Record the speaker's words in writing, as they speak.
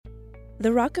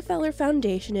The Rockefeller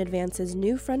Foundation advances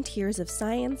new frontiers of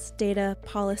science, data,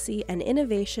 policy, and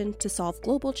innovation to solve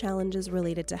global challenges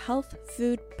related to health,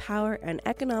 food, power, and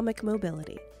economic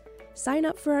mobility. Sign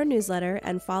up for our newsletter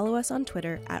and follow us on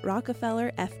Twitter at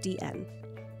RockefellerFDN.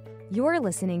 You're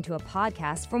listening to a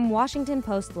podcast from Washington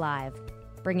Post Live,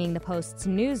 bringing the Post's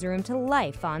newsroom to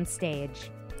life on stage.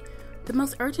 The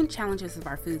most urgent challenges of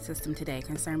our food system today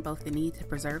concern both the need to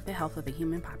preserve the health of the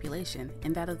human population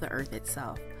and that of the earth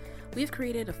itself. We have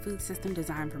created a food system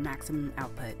designed for maximum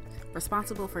output,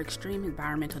 responsible for extreme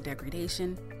environmental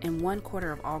degradation and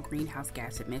 1/4 of all greenhouse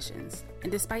gas emissions.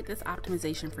 And despite this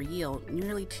optimization for yield,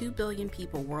 nearly 2 billion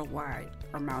people worldwide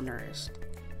are malnourished.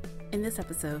 In this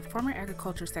episode, former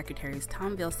Agriculture Secretaries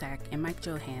Tom Vilsack and Mike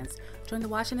Johanns joined the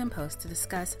Washington Post to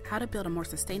discuss how to build a more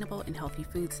sustainable and healthy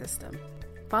food system.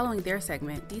 Following their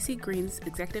segment, DC Green's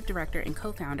Executive Director and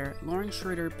co-founder Lauren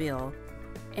Schroeder-Bill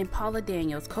and Paula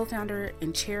Daniels, co-founder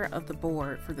and chair of the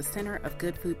board for the Center of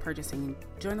Good Food Purchasing,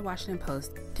 joined the Washington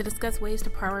Post to discuss ways to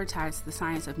prioritize the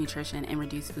science of nutrition and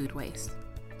reduce food waste.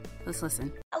 Let's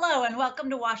listen. Hello and welcome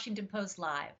to Washington Post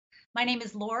Live. My name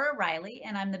is Laura Riley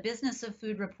and I'm the Business of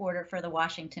Food reporter for the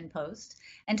Washington Post.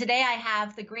 And today I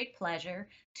have the great pleasure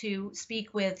to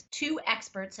speak with two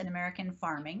experts in American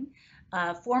farming,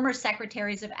 former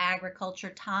Secretaries of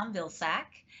Agriculture Tom Vilsack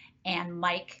and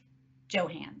Mike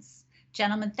Johanns.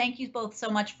 Gentlemen, thank you both so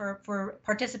much for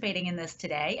participating in this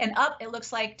today. And it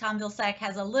looks like Tom Vilsack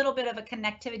has a little bit of a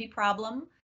connectivity problem.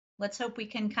 Let's hope we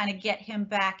can kind of get him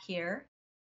back here.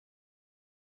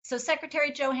 So Secretary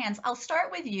Johanns, I'll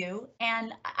start with you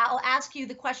and I'll ask you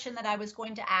the question that I was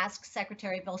going to ask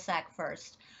Secretary Vilsack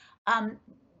first.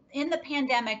 In the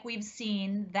pandemic, we've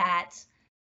seen that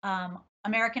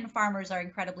American farmers are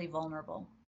incredibly vulnerable.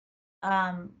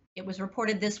 It was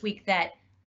reported this week that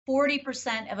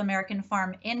 40% of American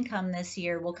farm income this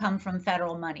year will come from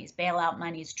federal monies, bailout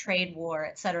monies, trade war,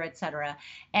 et cetera,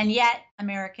 and yet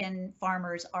American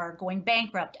farmers are going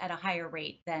bankrupt at a higher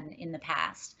rate than in the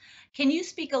past. Can you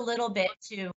speak a little bit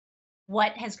to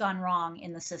what has gone wrong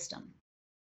in the system?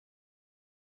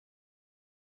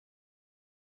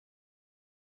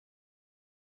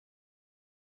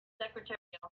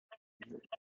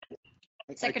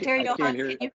 Secretary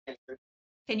Johanns,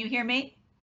 can you hear me?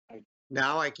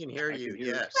 Now I can hear you,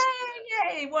 yes.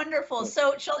 Yay, wonderful.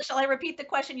 So shall I repeat the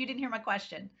question? You didn't hear my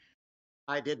question.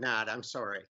 I did not, I'm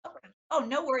sorry. Oh,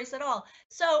 no worries at all.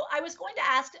 So I was going to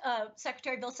ask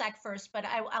Secretary Vilsack first, but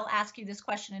I'll ask you this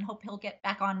question and hope he'll get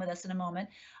back on with us in a moment.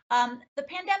 The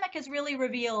pandemic has really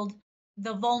revealed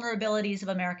the vulnerabilities of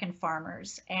American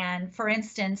farmers. And for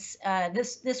instance,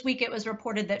 this week it was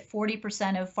reported that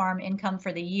 40% of farm income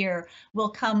for the year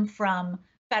will come from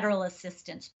federal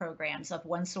assistance programs of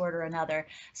one sort or another.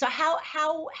 So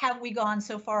how have we gone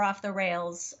so far off the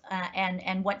rails,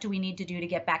 and what do we need to do to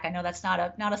get back? I know that's not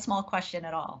a small question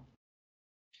at all.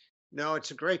 No,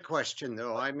 it's a great question,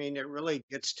 though. I mean, it really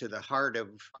gets to the heart of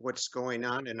what's going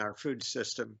on in our food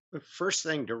system. The first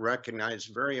thing to recognize,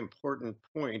 very important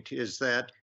point, is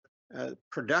that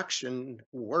production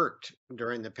worked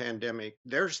during the pandemic.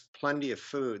 There's plenty of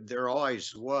food. There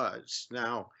always was.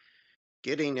 Now,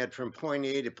 getting it from point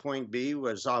A to point B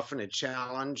was often a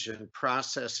challenge, and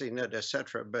processing it, et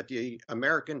cetera. But the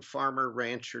American farmer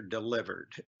rancher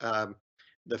delivered.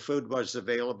 The food was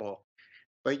available.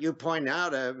 But you point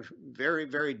out a very,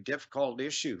 very difficult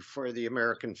issue for the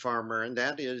American farmer, and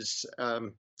that is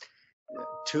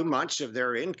too much of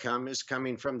their income is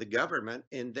coming from the government,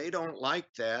 and they don't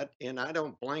like that. And I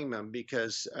don't blame them,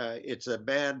 because it's a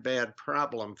bad, bad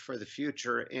problem for the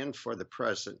future and for the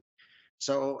present.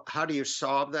 So how do you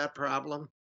solve that problem?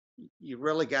 You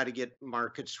really got to get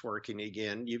markets working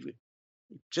again. You've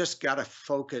just got to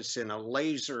focus in a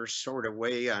laser sort of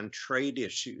way on trade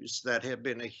issues that have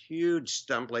been a huge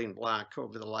stumbling block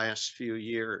over the last few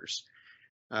years.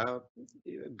 A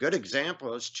good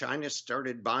example is China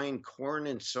started buying corn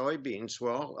and soybeans.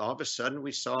 Well, all of a sudden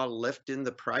we saw a lift in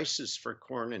the prices for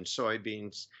corn and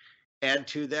soybeans. Add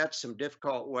to that some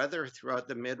difficult weather throughout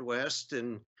the Midwest,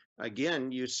 and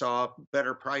again, you saw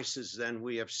better prices than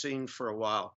we have seen for a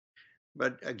while.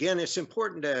 But again, it's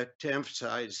important to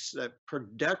emphasize that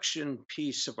production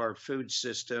piece of our food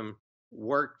system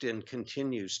worked and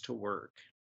continues to work.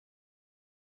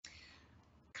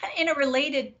 In a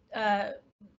related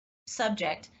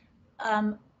subject,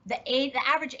 the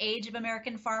average age of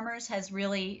American farmers has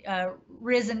really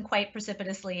risen quite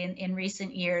precipitously in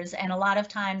recent years, and a lot of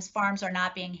times farms are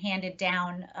not being handed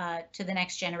down to the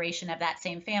next generation of that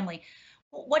same family.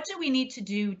 What do we need to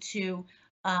do to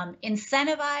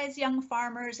incentivize young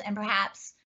farmers and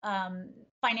perhaps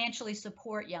financially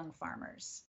support young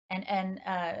farmers? And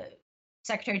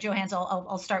Secretary Johanns,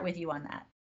 I'll start with you on that.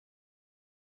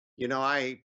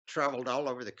 I traveled all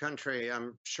over the country.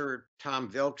 I'm sure Tom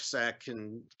Vilsack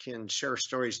can share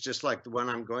stories just like the one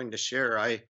I'm going to share.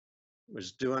 I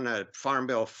was doing a Farm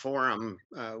Bill forum,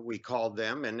 we called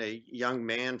them, and a young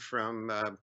man from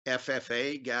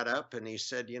FFA got up and he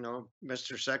said,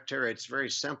 Mr. Secretary, it's very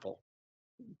simple.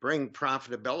 Bring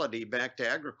profitability back to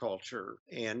agriculture,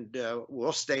 and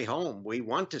we'll stay home. We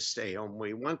want to stay home.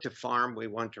 We want to farm. We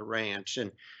want to ranch.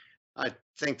 And I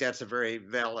think that's a very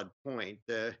valid point.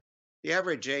 The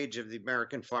average age of the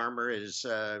American farmer is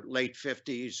late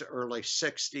 50s, early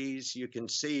 60s. You can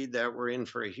see that we're in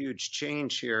for a huge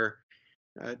change here.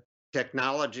 Uh,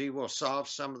 Technology will solve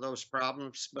some of those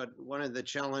problems, but one of the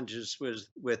challenges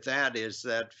with that is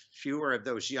that fewer of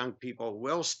those young people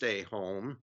will stay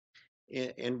home,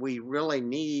 and we really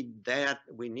need that.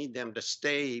 We need them to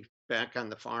stay back on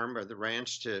the farm or the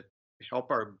ranch to help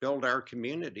build our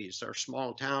communities, our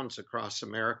small towns across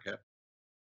America.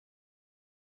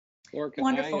 Laura, can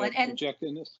Wonderful. I And project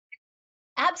in this?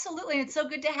 absolutely. It's so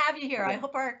good to have you here. I Okay.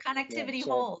 hope our Yeah, connectivity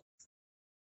sorry. holds.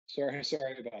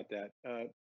 Sorry about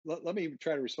that. Let me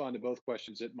try to respond to both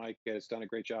questions that Mike has done a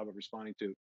great job of responding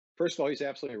to. First of all, he's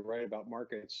absolutely right about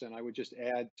markets, and I would just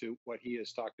add to what he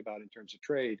has talked about in terms of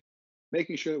trade,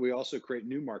 making sure that we also create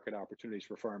new market opportunities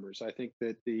for farmers. I think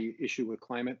that the issue with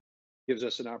climate gives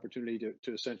us an opportunity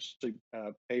to essentially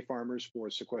pay farmers for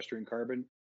sequestering carbon,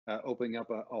 opening up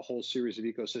a whole series of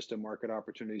ecosystem market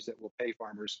opportunities that will pay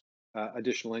farmers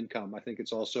additional income. I think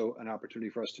it's also an opportunity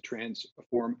for us to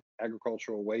transform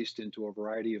agricultural waste into a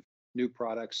variety of new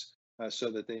products so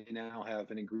that they now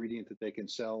have an ingredient that they can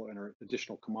sell and an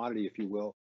additional commodity, if you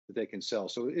will, that they can sell.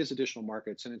 So it is additional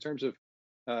markets. And in terms of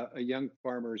young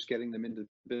farmers, getting them into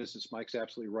business, Mike's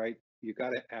absolutely right. You got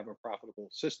to have a profitable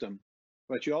system,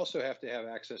 but you also have to have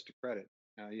access to credit.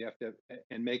 You have to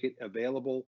and make it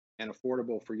available and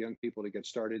affordable for young people to get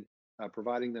started,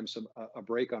 providing them a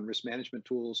break on risk management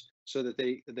tools so that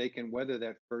they can weather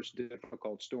that first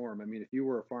difficult storm. I mean, if you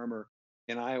were a farmer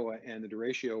in Iowa and the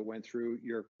derecho went through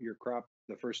your crop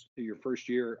your first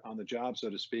year on the job, so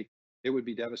to speak, it would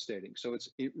be devastating. So it's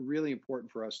really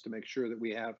important for us to make sure that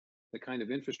we have the kind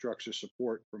of infrastructure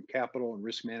support from capital and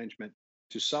risk management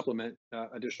to supplement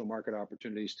additional market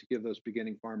opportunities to give those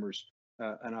beginning farmers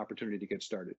an opportunity to get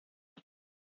started.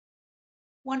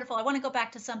 Wonderful. I want to go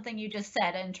back to something you just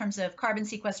said in terms of carbon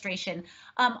sequestration.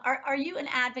 Are you an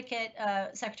advocate,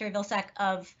 Secretary Vilsack,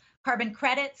 of carbon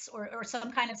credits or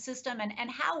some kind of system?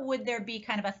 And how would there be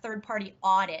kind of a third party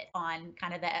audit on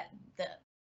kind of the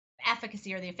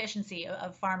efficacy or the efficiency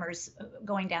of farmers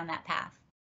going down that path?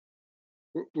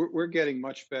 We're getting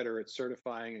much better at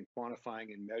certifying and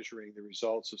quantifying and measuring the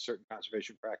results of certain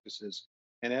conservation practices.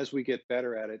 And as we get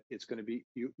better at it, it's going to be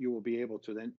you will be able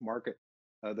to then market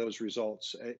those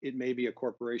results. It may be a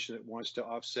corporation that wants to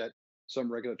offset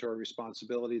some regulatory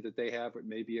responsibility that they have. It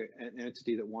may be an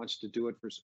entity that wants to do it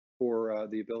for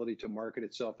the ability to market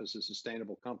itself as a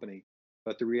sustainable company.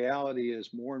 But the reality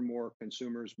is more and more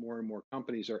consumers, more and more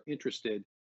companies are interested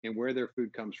in where their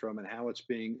food comes from and how it's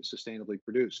being sustainably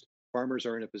produced. Farmers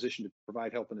are in a position to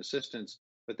provide help and assistance,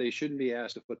 but they shouldn't be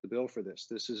asked to foot the bill for this.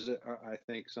 This is, I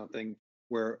think, something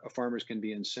where farmers can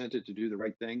be incented to do the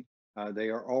right thing. They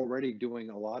are already doing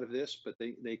a lot of this, but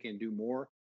they can do more.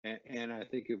 And I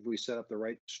think if we set up the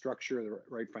right structure, the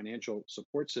right financial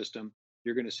support system,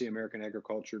 you're going to see American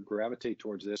agriculture gravitate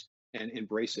towards this and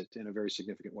embrace it in a very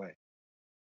significant way.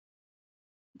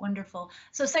 Wonderful.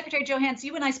 So, Secretary Johanns,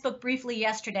 you and I spoke briefly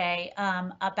yesterday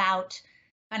about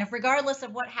kind of regardless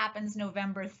of what happens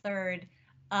November 3rd,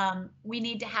 we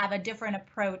need to have a different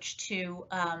approach to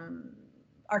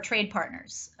our trade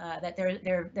partners.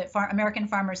 American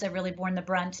farmers have really borne the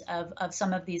brunt of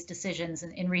some of these decisions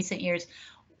in recent years.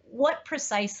 What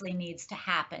precisely needs to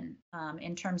happen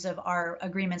in terms of our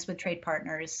agreements with trade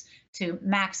partners to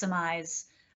maximize,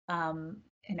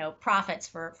 profits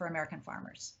for American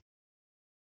farmers?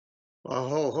 Well, a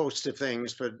whole host of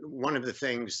things, but one of the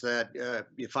things that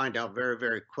you find out very,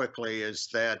 very quickly is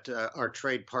that our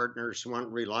trade partners want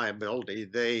reliability.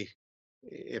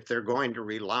 If they're going to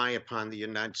rely upon the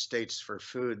United States for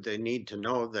food, they need to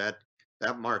know that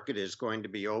that market is going to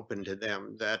be open to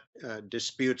them, that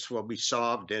disputes will be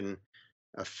solved in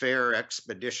a fair,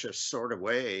 expeditious sort of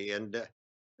way. And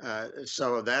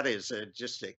so that is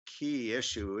just a key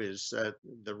issue is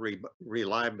the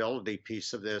reliability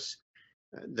piece of this.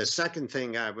 The second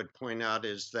thing I would point out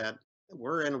is that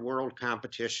we're in world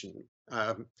competition.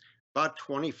 About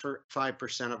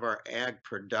 25% of our ag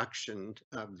production,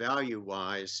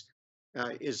 value-wise,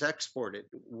 is exported.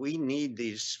 We need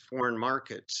these foreign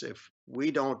markets. If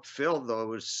we don't fill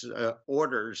those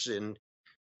orders in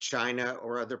China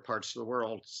or other parts of the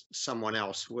world, someone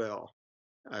else will.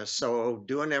 So,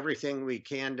 doing everything we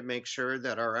can to make sure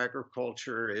that our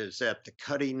agriculture is at the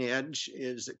cutting edge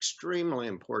is extremely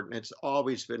important. It's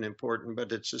always been important,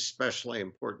 but it's especially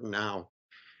important now.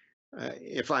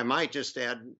 If I might just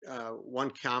add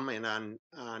one comment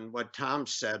on what Tom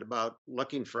said about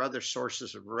looking for other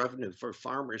sources of revenue for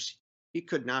farmers, he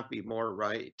could not be more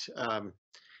right.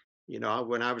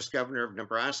 When I was governor of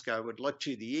Nebraska, I would look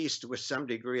to the east with some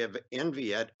degree of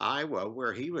envy at Iowa,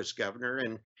 where he was governor,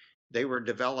 and they were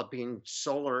developing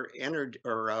solar energy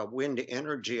or wind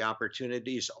energy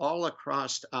opportunities all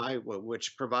across Iowa,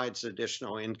 which provides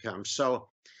additional income. So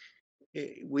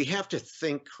we have to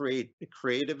think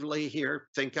creatively here,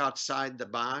 think outside the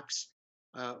box.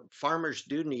 Farmers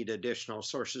do need additional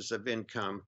sources of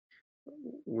income.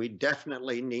 We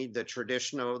definitely need the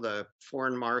traditional, the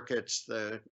foreign markets,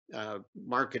 the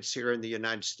markets here in the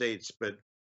United States, but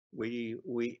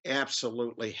we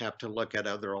absolutely have to look at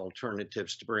other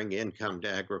alternatives to bring income to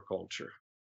agriculture.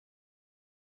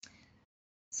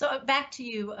 So back to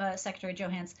you, Secretary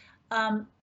Johanns. Um,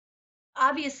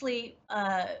 Obviously,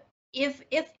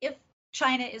 if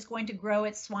China is going to grow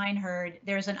its swine herd,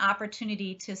 there's an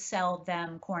opportunity to sell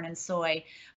them corn and soy.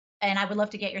 And I would love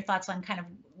to get your thoughts on kind of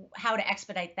how to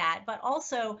expedite that. But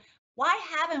also, why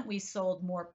haven't we sold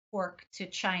more pork to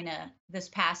China this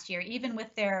past year, even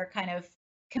with their kind of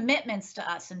commitments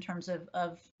to us in terms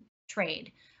of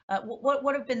trade?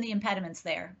 What have been the impediments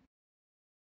there?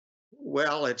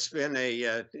 Well, it's been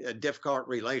a difficult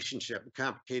relationship, a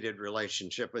complicated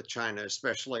relationship with China,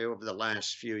 especially over the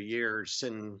last few years.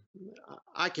 And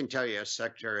I can tell you, as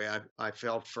Secretary, I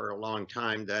felt for a long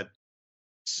time that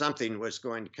something was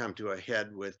going to come to a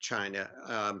head with China.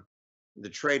 The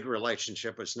trade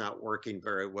relationship was not working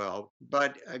very well.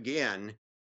 But again,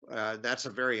 that's a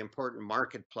very important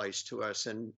marketplace to us.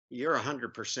 And you're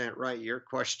 100% right. Your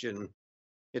question,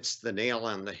 it's the nail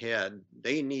on the head.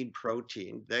 They need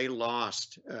protein. They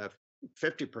lost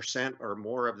 50% or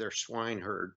more of their swine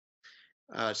herd.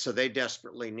 So they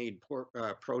desperately need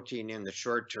protein in the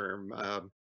short term.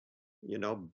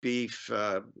 Beef,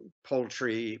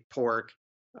 poultry, pork,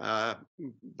 uh,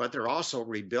 but they're also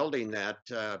rebuilding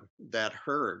that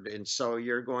herd, and so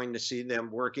you're going to see them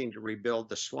working to rebuild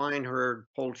the swine herd,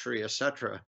 poultry,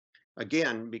 etc.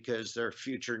 Again, because their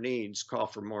future needs call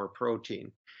for more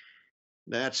protein.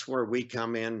 That's where we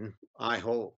come in. I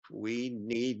hope we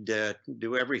need to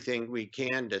do everything we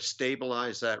can to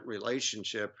stabilize that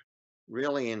relationship,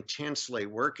 really intensely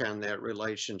work on that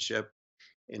relationship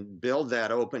and build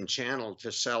that open channel to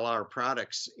sell our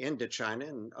products into China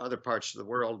and other parts of the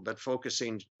world. But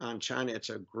focusing on China, it's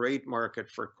a great market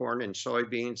for corn and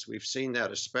soybeans. We've seen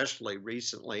that especially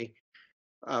recently.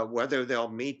 Whether they'll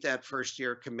meet that first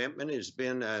year commitment has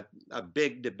been a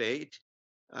big debate.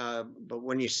 But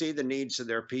when you see the needs of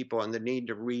their people and the need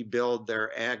to rebuild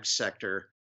their ag sector,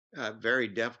 very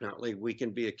definitely we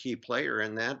can be a key player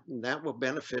in that, and that will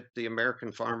benefit the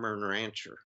American farmer and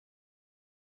rancher.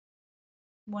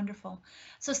 Wonderful.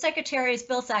 So, Secretaries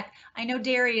Vilsack, I know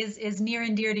dairy is near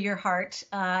and dear to your heart.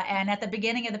 And at the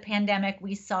beginning of the pandemic,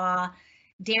 we saw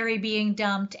dairy being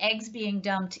dumped, eggs being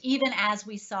dumped, even as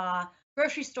we saw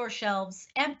grocery store shelves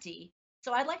empty.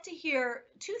 So, I'd like to hear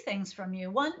two things from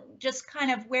you. One, just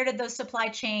kind of where did those supply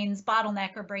chains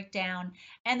bottleneck or break down?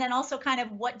 And then also kind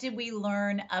of what did we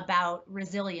learn about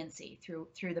resiliency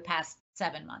through the past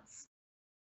 7 months?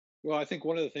 Well, I think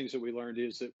one of the things that we learned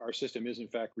is that our system is in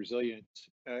fact resilient,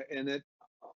 and that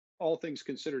all things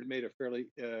considered made a fairly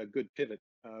good pivot.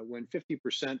 When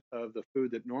 50% of the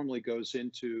food that normally goes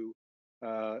into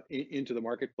the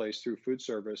marketplace through food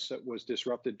service was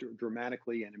disrupted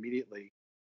dramatically and immediately,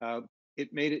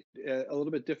 it made it a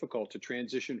little bit difficult to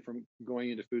transition from going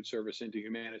into food service into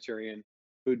humanitarian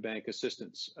food bank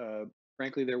assistance.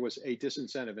 Frankly, there was a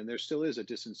disincentive, and there still is a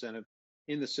disincentive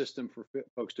in the system for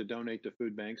folks to donate to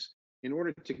food banks. In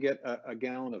order to get a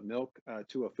gallon of milk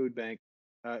to a food bank,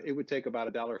 it would take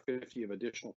about $1.50 of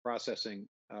additional processing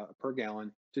per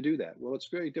gallon to do that. Well, it's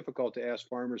very difficult to ask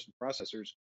farmers and processors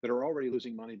that are already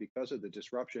losing money because of the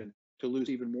disruption to lose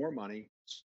even more money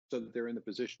so that they're in the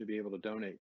position to be able to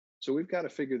donate. So we've got to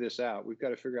figure this out. We've got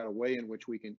to figure out a way in which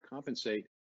we can compensate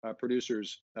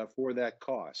producers for that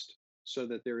cost so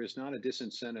that there is not a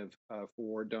disincentive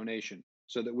for donation,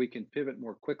 so that we can pivot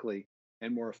more quickly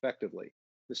and more effectively.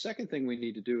 The second thing we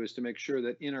need to do is to make sure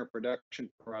that in our production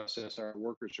process, our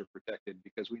workers are protected,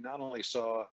 because we not only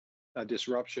saw a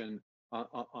disruption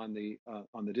on the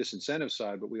disincentive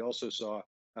side, but we also saw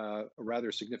a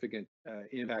rather significant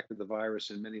impact of the virus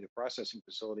in many of the processing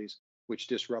facilities, which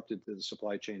disrupted the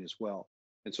supply chain as well.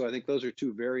 And so I think those are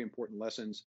two very important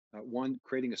lessons. one,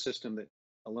 creating a system that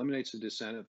eliminates the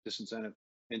disincentive,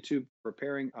 and two,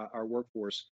 preparing our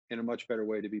workforce in a much better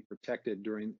way to be protected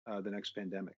during the next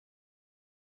pandemic.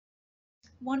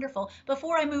 Wonderful.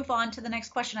 Before I move on to the next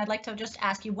question, I'd like to just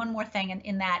ask you one more thing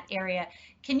in that area.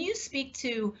 Can you speak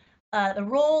to the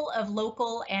role of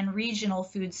local and regional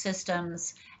food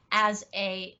systems as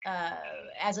an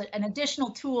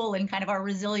additional tool in kind of our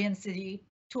resiliency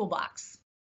toolbox?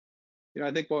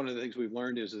 I think one of the things we've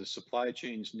learned is the supply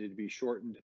chains need to be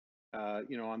shortened.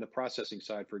 On the processing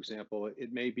side, for example,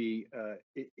 it may be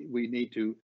we need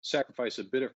to sacrifice a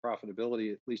bit of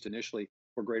profitability, at least initially,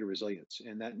 for greater resilience.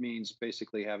 And that means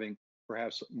basically having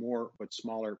perhaps more but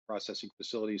smaller processing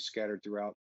facilities scattered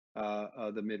throughout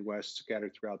the Midwest,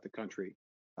 scattered throughout the country,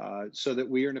 so that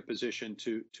we are in a position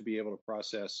to be able to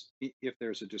process if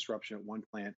there's a disruption at one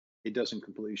plant, it doesn't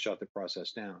completely shut the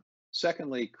process down.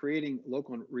 Secondly, creating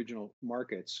local and regional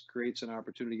markets creates an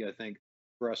opportunity, I think,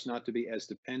 for us not to be as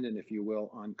dependent, if you will,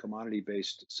 on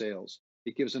commodity-based sales.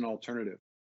 It gives an alternative.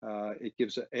 It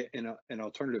gives an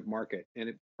alternative market, and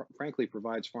it frankly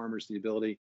provides farmers the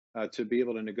ability to be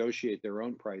able to negotiate their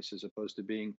own price as opposed to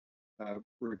being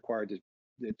required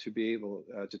to be able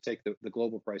to take the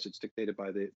global price that's dictated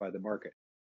by the market.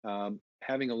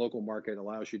 Having a local market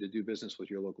allows you to do business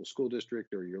with your local school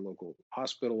district or your local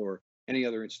hospital or any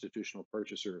other institutional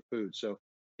purchaser of food. So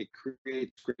it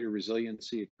creates greater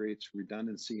resiliency, it creates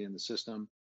redundancy in the system.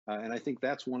 And I think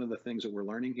that's one of the things that we're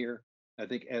learning here. I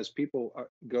think as people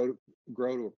grow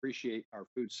to appreciate our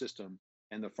food system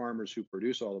and the farmers who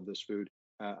produce all of this food,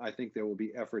 I think there will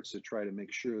be efforts to try to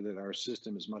make sure that our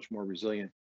system is much more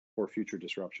resilient for future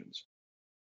disruptions.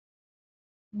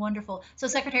 Wonderful. So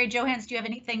Secretary Johanns, do you have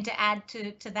anything to add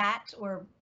to that? Or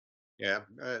Yeah,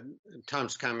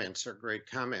 Tom's comments are great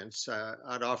comments.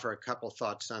 I'd offer a couple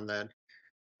thoughts on that.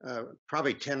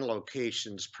 Probably 10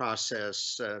 locations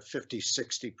process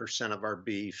 50-60% of our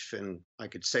beef, and I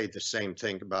could say the same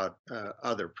thing about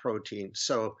other proteins.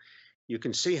 So you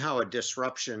can see how a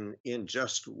disruption in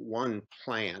just one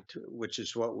plant, which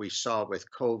is what we saw with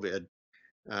COVID,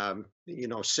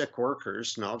 sick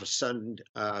workers, and all of a sudden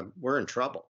we're in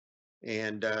trouble.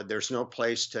 And there's no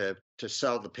place to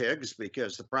sell the pigs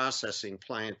because the processing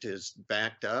plant is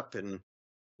backed up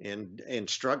and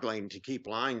struggling to keep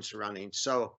lines running.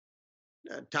 So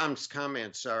Tom's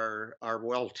comments are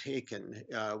well taken.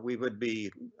 We would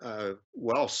be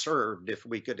well served if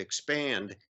we could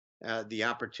expand the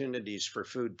opportunities for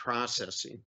food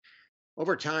processing.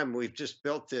 Over time, we've just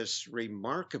built this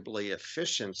remarkably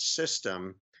efficient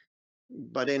system.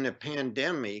 But in a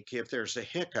pandemic, if there's a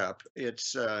hiccup, it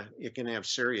can have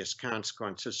serious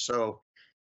consequences. So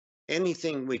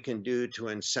anything we can do to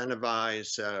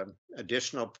incentivize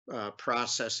additional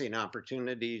processing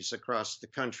opportunities across the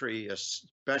country,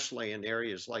 especially in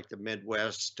areas like the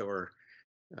Midwest or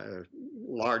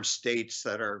large states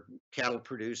that are cattle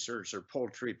producers or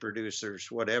poultry producers,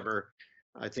 whatever,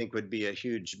 I think would be a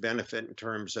huge benefit in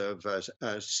terms of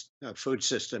a food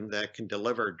system that can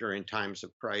deliver during times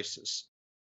of crisis.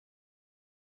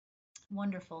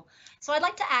 wonderful. So I'd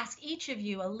like to ask each of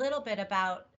you a little bit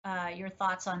about your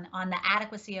thoughts on the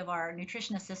adequacy of our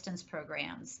nutrition assistance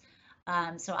programs.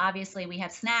 So obviously we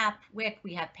have SNAP, WIC,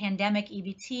 we have Pandemic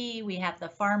EBT, we have the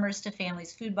Farmers to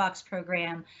Families Food Box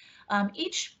program,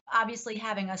 each obviously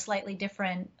having a slightly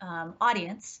different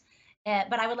audience.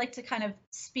 But I would like to kind of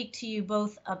speak to you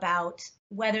both about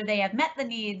whether they have met the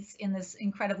needs in this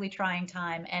incredibly trying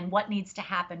time and what needs to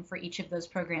happen for each of those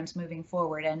programs moving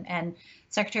forward. And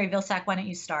Secretary Vilsack, why don't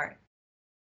you start?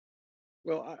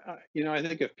 Well, I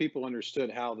think if people understood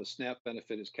how the SNAP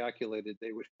benefit is calculated,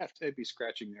 they would have to be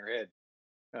scratching their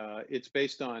head. It's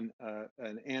based on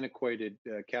an antiquated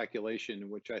calculation,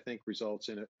 which I think results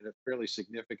in a fairly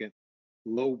significant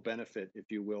low benefit, if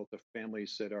you will, to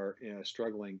families that are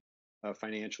struggling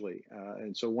financially.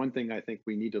 And so one thing I think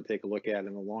we need to take a look at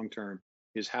in the long term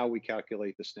is how we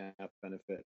calculate the SNAP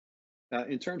benefit.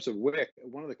 In terms of WIC,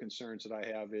 one of the concerns that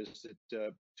I have is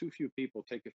that too few people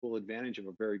take full advantage of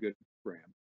a very good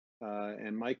program.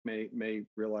 And Mike may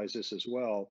realize this as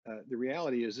well. The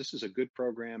reality is this is a good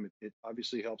program. It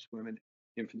obviously helps women,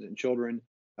 infants, and children,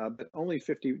 but only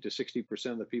 50 to 60%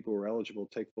 of the people who are eligible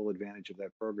take full advantage of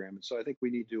that program. And so I think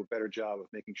we need to do a better job of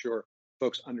making sure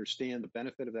folks understand the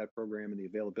benefit of that program and the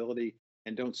availability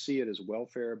and don't see it as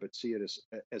welfare, but see it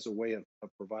as a way of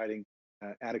providing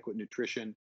adequate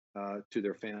nutrition to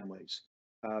their families.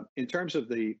 In terms of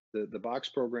the box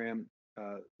program,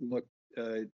 look,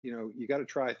 you got to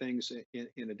try things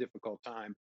in a difficult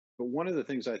time. But one of the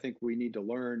things I think we need to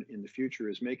learn in the future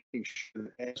is making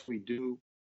sure that as we do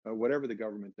whatever the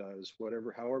government does,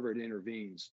 however it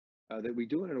intervenes, that we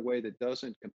do it in a way that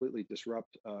doesn't completely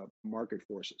disrupt market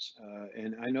forces.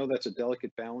 And I know that's a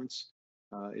delicate balance.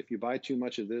 If you buy too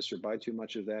much of this or buy too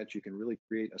much of that, you can really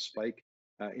create a spike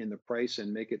in the price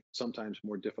and make it sometimes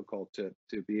more difficult to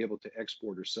be able to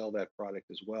export or sell that product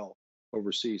as well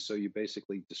overseas. So you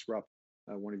basically disrupt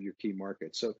one of your key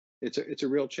markets. So it's a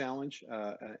real challenge,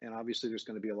 and obviously there's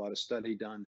going to be a lot of study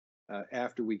done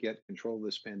after we get control of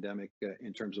this pandemic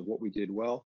in terms of what we did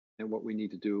well and what we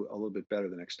need to do a little bit better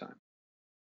the next time.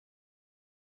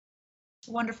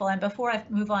 Wonderful. And before I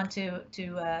move on to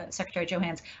Secretary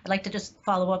Johanns, I'd like to just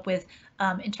follow up with,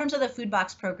 in terms of the food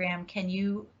box program,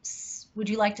 would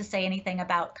you like to say anything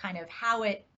about kind of how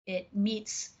it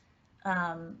meets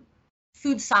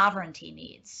food sovereignty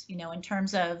needs, in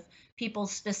terms of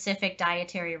people's specific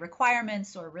dietary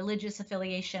requirements or religious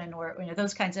affiliation or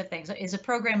those kinds of things? Is a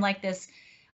program like this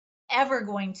ever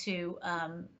going to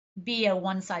be a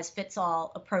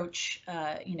one-size-fits-all approach?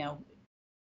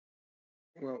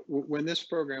 Well, when this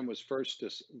program was first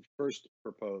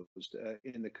proposed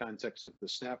in the context of the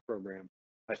SNAP program,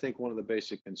 I think one of the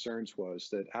basic concerns was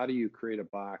that how do you create a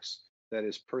box that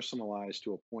is personalized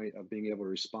to a point of being able to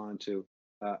respond to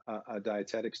a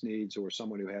dietetics needs or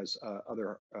someone who has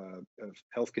other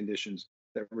health conditions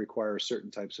that require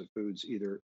certain types of foods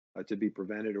either to be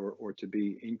prevented or to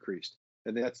be increased.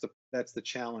 And that's the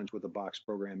challenge with the box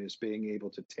program, is being able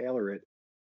to tailor it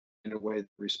in a way that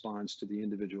responds to the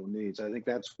individual needs. I think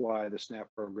that's why the SNAP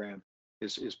program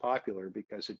is popular,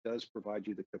 because it does provide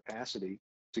you the capacity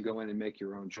to go in and make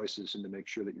your own choices and to make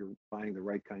sure that you're buying the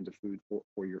right kind of food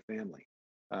for your family.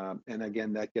 And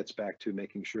again, that gets back to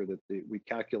making sure that we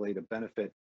calculate a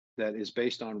benefit that is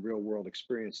based on real world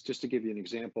experience. Just to give you an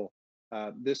example,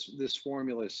 this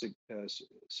formula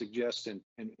suggests and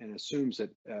assumes that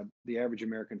the average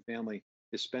American family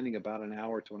is spending about an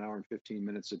hour to an hour and 15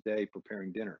 minutes a day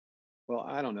preparing dinner. Well,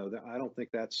 I don't know that. I don't think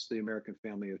that's the American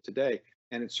family of today,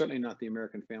 and it's certainly not the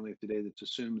American family of today that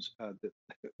assumes that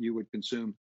you would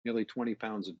consume nearly 20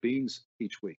 pounds of beans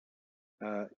each week.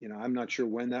 I'm not sure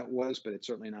when that was, but it's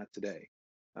certainly not today.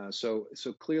 So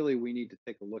clearly, we need to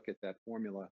take a look at that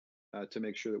formula to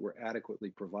make sure that we're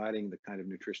adequately providing the kind of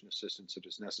nutrition assistance that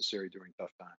is necessary during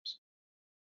tough times.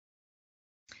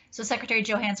 So Secretary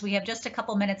Johanns, we have just a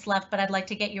couple minutes left, but I'd like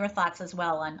to get your thoughts as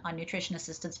well on nutrition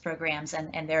assistance programs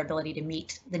and their ability to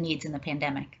meet the needs in the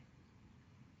pandemic.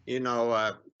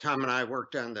 Tom and I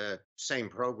worked on the same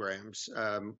programs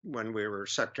when we were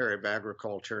Secretary of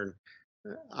Agriculture.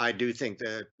 I do think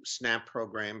the SNAP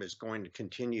program is going to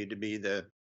continue to be the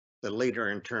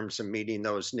leader in terms of meeting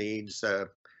those needs.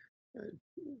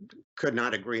 Could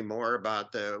not agree more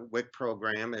about the WIC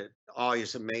program. It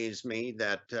always amazed me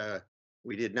that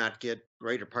we did not get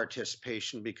greater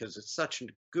participation because it's such a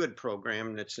good program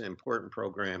and it's an important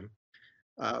program.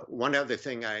 One other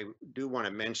thing I do want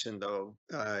to mention, though,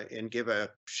 and give a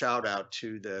shout out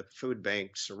to the food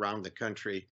banks around the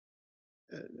country.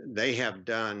 They have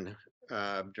done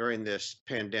during this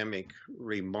pandemic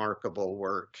remarkable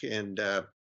work, and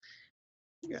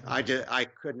I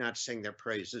could not sing their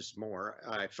praises more.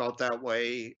 I felt that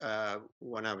way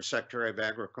when I was Secretary of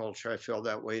Agriculture. I feel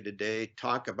that way today.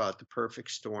 Talk about the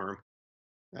perfect storm.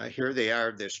 Here they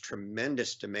are. This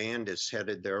tremendous demand is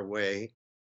headed their way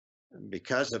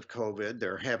because of COVID.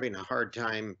 They're having a hard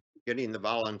time getting the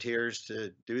volunteers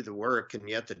to do the work, and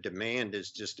yet the demand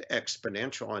is just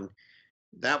exponential. And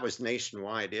that was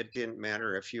nationwide. It didn't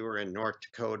matter if you were in North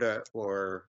Dakota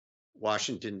or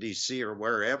Washington, D.C. or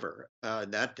wherever.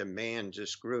 That demand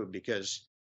just grew because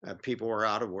people were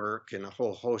out of work and a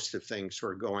whole host of things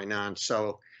were going on.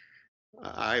 So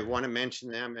I want to mention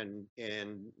them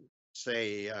and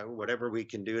say whatever we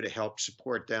can do to help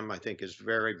support them, I think is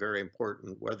very, very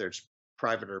important, whether it's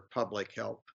private or public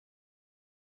help.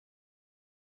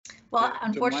 Well,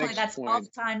 unfortunately, that's all the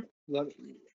time.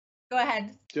 Go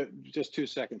ahead. Just 2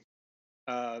 seconds.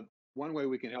 One way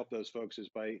we can help those folks is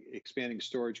by expanding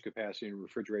storage capacity and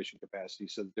refrigeration capacity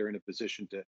so that they're in a position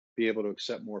to be able to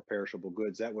accept more perishable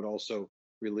goods. That would also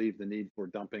relieve the need for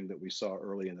dumping that we saw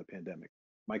early in the pandemic.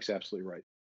 Mike's absolutely right.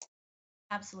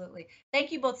 Absolutely.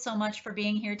 Thank you both so much for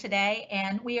being here today.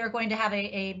 And we are going to have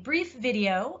a brief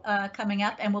video coming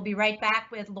up, and we'll be right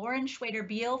back with Lauren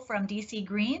Schwader-Beal from DC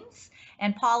Greens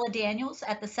and Paula Daniels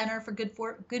at the Center for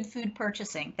Good Food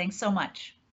Purchasing. Thanks so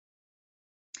much.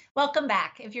 Welcome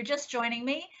back. If you're just joining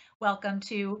me, welcome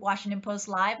to Washington Post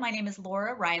Live. My name is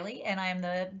Laura Riley, and I am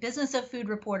the Business of Food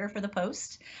reporter for the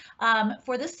Post.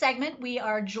 For this segment, we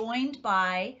are joined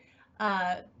by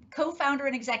co-founder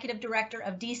and executive director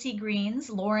of DC Greens,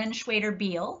 Lauren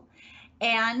Schwader-Beal,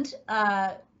 and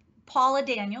Paula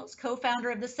Daniels, co-founder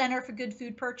of the Center for Good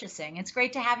Food Purchasing. It's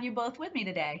great to have you both with me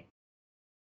today.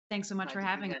 Thanks so much for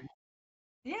having me.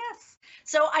 Yes.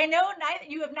 So I know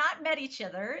you have not met each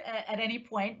other at any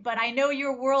point, but I know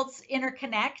your worlds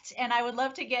interconnect, and I would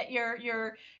love to get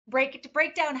your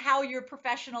break down how your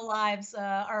professional lives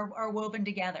are woven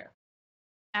together.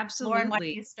 Lauren, why don't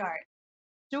Absolutely. you start?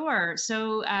 Sure.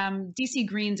 So DC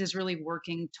Greens is really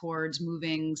working towards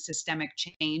moving systemic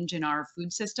change in our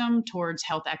food system towards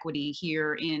health equity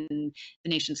here in the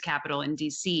nation's capital in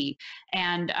DC.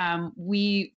 And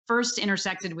we first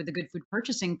intersected with the Good Food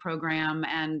Purchasing Program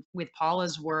and with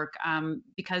Paula's work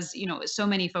because, so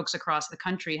many folks across the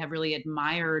country have really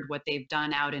admired what they've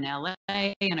done out in LA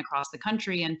and across the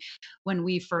country. And when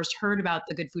we first heard about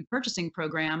the Good Food Purchasing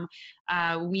Program,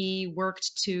 we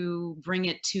worked to bring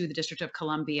it to the District of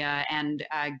Columbia and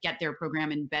get their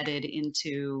program embedded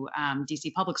into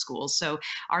DC public schools. So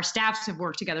our staffs have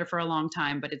worked together for a long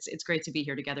time, but it's great to be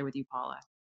here together with you, Paula.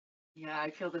 Yeah,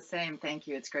 I feel the same. Thank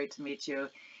you. It's great to meet you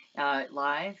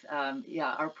live.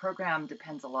 Yeah, our program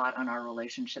depends a lot on our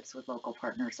relationships with local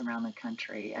partners around the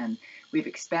country. And we've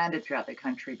expanded throughout the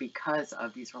country because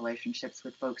of these relationships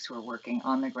with folks who are working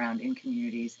on the ground in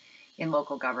communities, in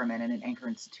local government and in anchor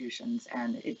institutions,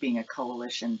 and it being a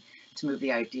coalition to move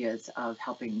the ideas of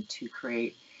helping to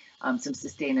create some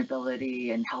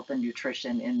sustainability and health and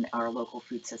nutrition in our local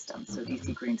food system. So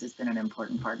DC Greens has been an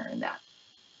important partner in that.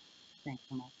 Thanks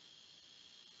so much.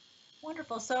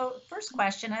 Wonderful. So first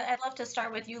question, I'd love to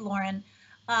start with you, Lauren.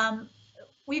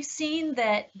 We've seen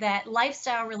that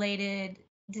lifestyle related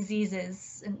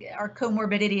diseases or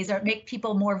comorbidities make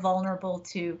people more vulnerable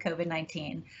to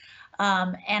COVID-19.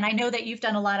 And I know that you've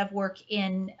done a lot of work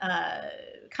in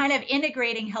kind of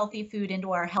integrating healthy food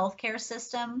into our healthcare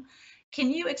system.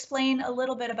 Can you explain a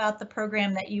little bit about the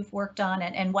program that you've worked on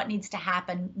and what needs to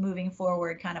happen moving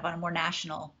forward kind of on a more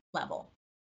national level?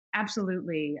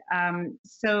 Absolutely.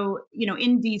 So,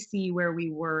 in DC where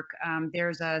we work,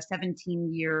 there's a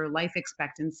 17-year life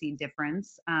expectancy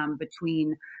difference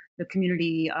between the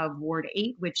community of Ward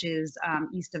 8, which is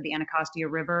east of the Anacostia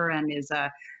River and is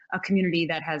a community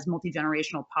that has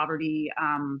multi-generational poverty,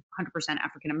 100%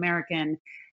 African American.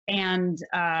 And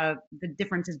the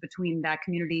differences between that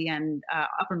community and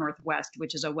Upper Northwest,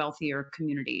 which is a wealthier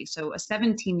community. So a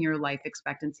 17-year life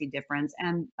expectancy difference.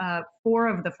 And 4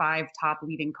 of the 5 top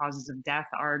leading causes of death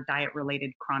are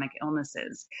diet-related chronic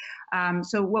illnesses.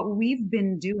 So what we've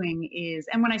been doing is,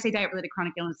 and when I say diet-related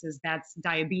chronic illnesses, that's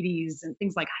diabetes and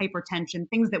things like hypertension,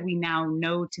 things that we now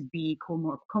know to be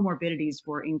comorbidities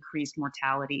for increased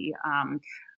mortality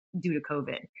due to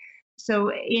COVID.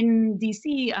 So in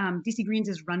DC, DC Greens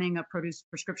is running a produce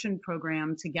prescription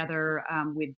program together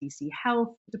with DC Health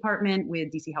Department,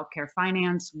 with DC Healthcare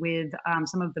Finance, with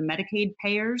some of the Medicaid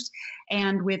payers,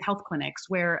 and with health clinics,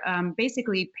 where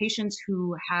basically patients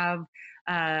who have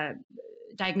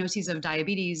diagnoses of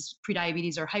diabetes,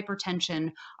 prediabetes, or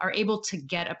hypertension are able to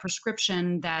get a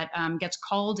prescription that gets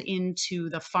called into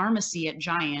the pharmacy at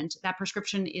Giant. That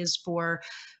prescription is for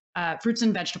fruits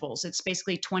and vegetables. It's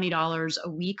basically $20 a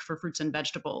week for fruits and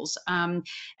vegetables. And,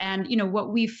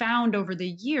 what we found over the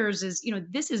years is,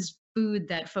 this is food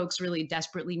that folks really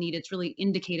desperately need. It's really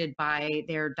indicated by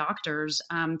their doctors.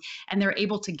 And they're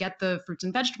able to get the fruits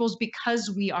and vegetables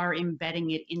because we are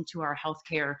embedding it into our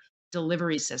healthcare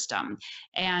delivery system.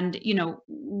 And,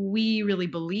 we really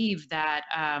believe that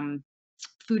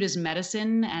food is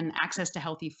medicine, and access to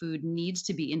healthy food needs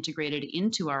to be integrated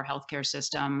into our healthcare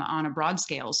system on a broad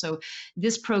scale. So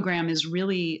this program is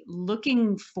really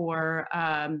looking for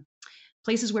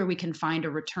places where we can find a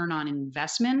return on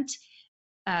investment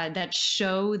that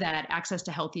show that access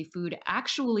to healthy food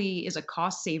actually is a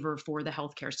cost saver for the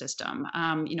healthcare system,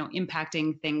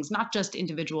 impacting things, not just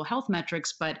individual health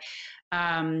metrics, but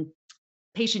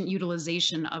patient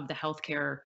utilization of the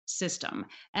healthcare system.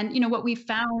 And, what we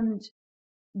found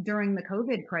during the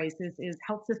COVID crisis is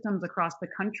health systems across the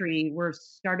country were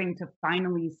starting to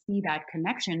finally see that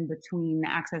connection between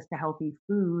access to healthy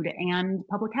food and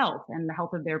public health and the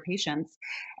health of their patients.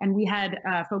 And we had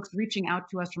folks reaching out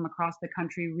to us from across the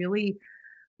country, really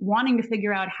wanting to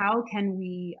figure out how can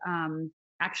we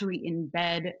actually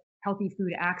embed healthy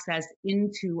food access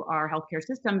into our healthcare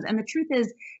systems. And the truth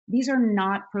is, these are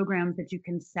not programs that you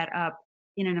can set up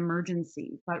in an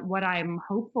emergency. But what I'm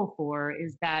hopeful for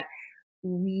is that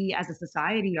we as a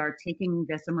society are taking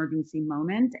this emergency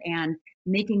moment and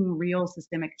making real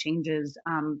systemic changes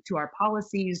to our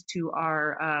policies, to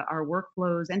our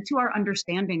workflows, and to our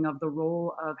understanding of the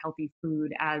role of healthy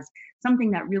food as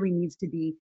something that really needs to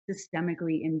be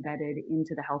systemically embedded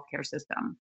into the healthcare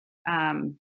system.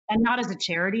 And not as a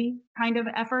charity kind of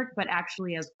effort, but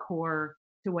actually as core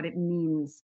to what it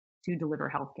means to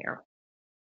deliver healthcare.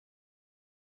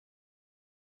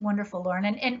 Wonderful, Lauren.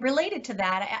 And related to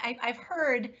that, I've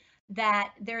heard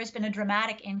that there has been a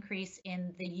dramatic increase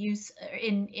in the use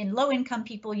in low-income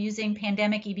people using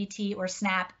pandemic EBT or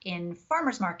SNAP in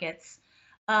farmers markets.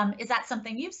 Is that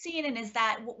something you've seen? And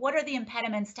what are the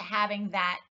impediments to having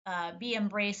that be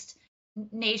embraced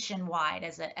nationwide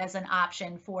as an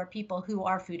option for people who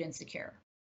are food insecure?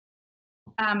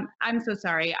 I'm so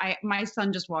sorry. My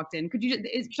son just walked in. Could you?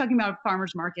 You're talking about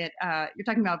farmers market. You're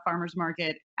talking about farmers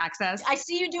market access. I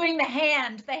see you doing the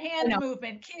hand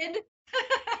movement, kid.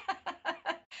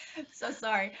 So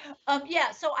sorry.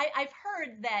 Yeah, so I've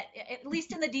heard that at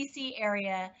least in the DC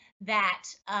area that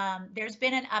there's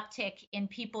been an uptick in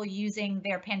people using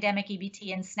their pandemic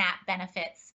EBT and SNAP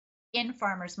benefits in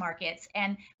farmers markets.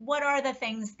 And what are the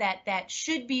things that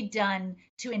should be done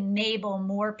to enable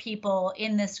more people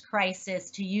in this crisis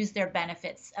to use their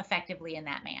benefits effectively in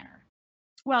that manner?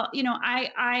 Well,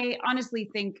 I honestly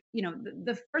think,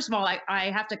 the first of all,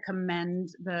 I have to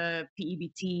commend the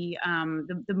PEBT,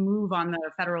 the move on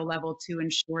the federal level to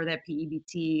ensure that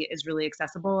PEBT is really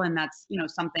accessible, and that's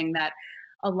something that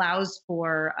allows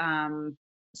for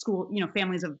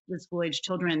families with school-age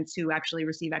children to actually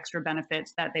receive extra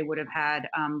benefits that they would have had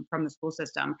from the school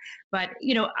system. But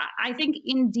I think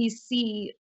in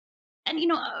DC,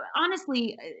 and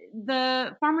honestly,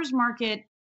 the farmers market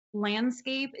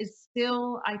landscape is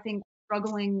still, I think,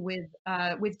 struggling with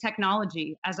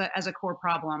technology as a core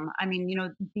problem. I mean,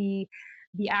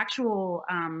 the actual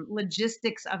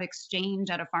logistics of exchange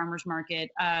at a farmer's market,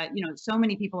 so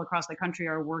many people across the country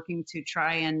are working to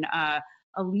try and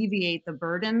alleviate the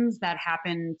burdens that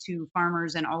happen to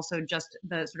farmers, and also just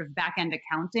the sort of back end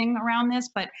accounting around this.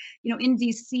 But in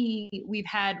DC, we've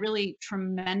had really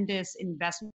tremendous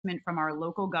investment from our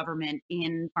local government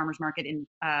in farmers market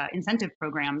incentive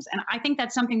programs, and I think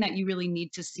that's something that you really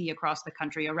need to see across the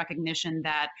country, a recognition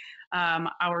that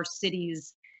our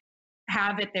cities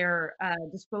have at their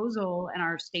disposal, and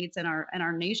our states and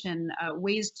our nation,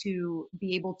 ways to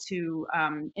be able to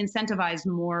incentivize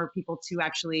more people to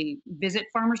actually visit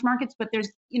farmers markets. But there's,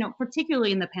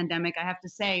 particularly in the pandemic, I have to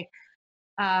say,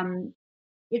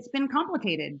 it's been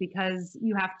complicated because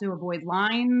you have to avoid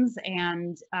lines,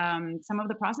 and some of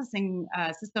the processing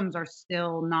systems are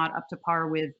still not up to par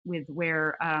with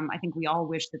where I think we all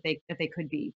wish that they could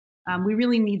be. We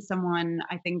really need someone,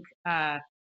 I think,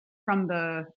 from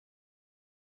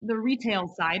the retail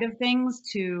side of things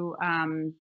to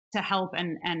help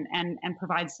and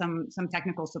provide some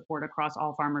technical support across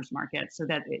all farmers markets, so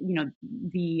that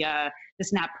the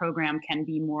SNAP program can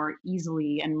be more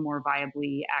easily and more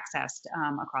viably accessed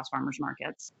across farmers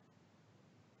markets.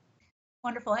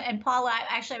 Wonderful. And Paula,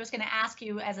 I was going to ask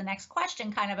you as a next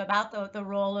question kind of about the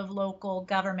role of local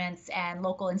governments and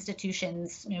local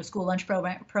institutions, school lunch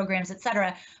programs, et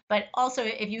cetera. But also,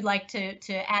 if you'd like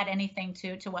to add anything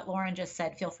to what Lauren just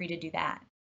said, feel free to do that.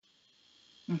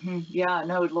 Mm-hmm. Yeah,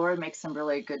 no, Laura makes some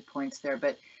really good points there.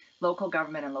 But local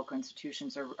government and local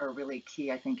institutions are really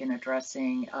key, I think, in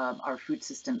addressing our food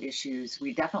system issues.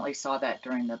 We definitely saw that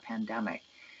during the pandemic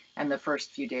and the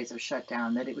first few days of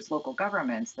shutdown, that it was local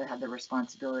governments that had the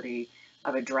responsibility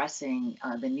of addressing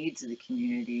the needs of the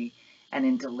community, and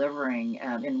in delivering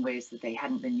in ways that they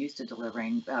hadn't been used to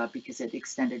delivering, because it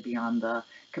extended beyond the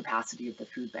capacity of the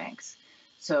food banks.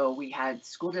 So we had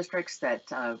school districts that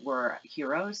were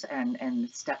heroes and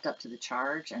stepped up to the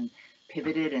charge and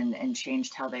pivoted and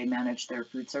changed how they managed their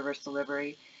food service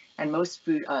delivery. And most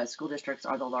school districts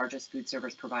are the largest food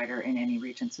service provider in any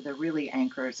region. So they're really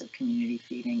anchors of community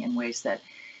feeding in ways that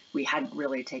we hadn't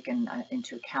really taken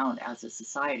into account as a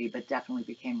society, but definitely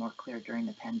became more clear during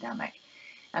the pandemic.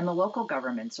 And the local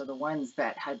governments are the ones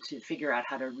that had to figure out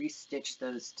how to restitch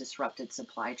those disrupted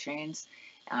supply chains,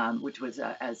 which was,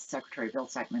 as Secretary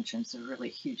Vilsack mentioned, a really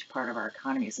huge part of our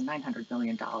economy. It's a $900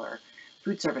 billion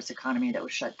food service economy that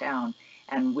was shut down.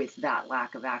 And with that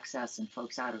lack of access and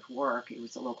folks out of work, it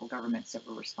was the local governments that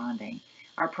were responding.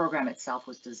 Our program itself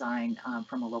was designed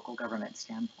from a local government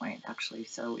standpoint, actually.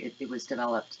 So it was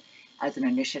developed as an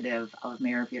initiative of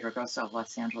Mayor Villaraigosa of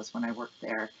Los Angeles when I worked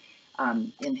there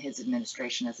in his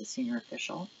administration as a senior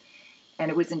official.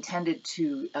 And it was intended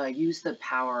to use the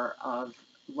power of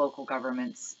local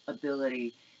government's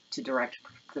ability to direct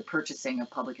the purchasing of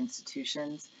public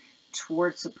institutions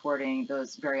towards supporting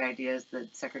those very ideas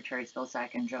that Secretaries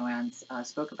Vilsack and Johanns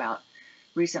spoke about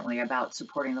recently, about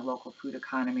supporting the local food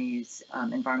economies,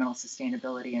 environmental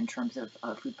sustainability in terms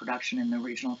of food production in the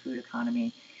regional food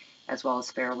economy, as well as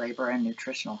fair labor and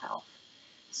nutritional health.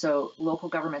 So local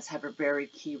governments have a very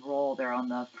key role. They're on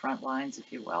the front lines, if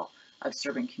you will, of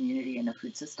serving community in the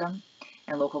food system.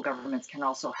 And local governments can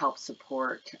also help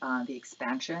support the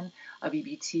expansion of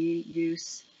EBT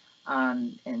use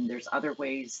And there's other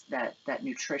ways that that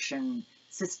nutrition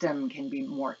system can be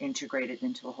more integrated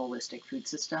into a holistic food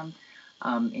system,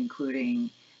 including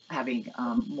having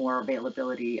more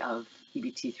availability of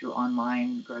EBT through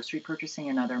online grocery purchasing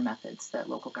and other methods that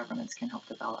local governments can help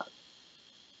develop.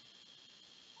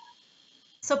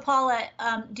 So Paula,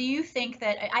 do you think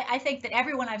that, I think that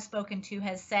everyone I've spoken to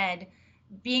has said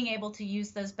being able to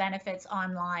use those benefits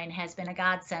online has been a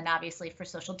godsend, obviously, for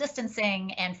social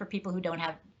distancing and for people who don't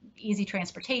have easy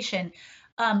transportation.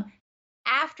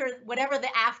 After whatever the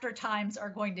after times are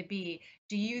going to be,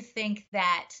 do you think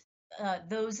that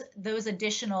those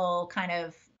additional kind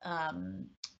of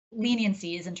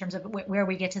leniencies in terms of where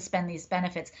we get to spend these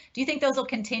benefits, do you think those will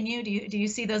continue? Do you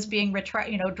see those being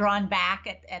drawn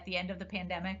back at the end of the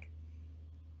pandemic?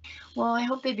 Well, I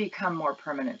hope they become more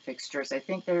permanent fixtures. I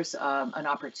think there's an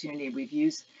opportunity.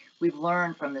 We've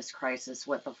learned from this crisis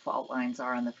what the fault lines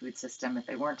are in the food system. If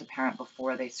they weren't apparent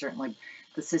before, the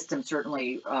system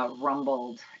certainly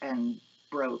rumbled and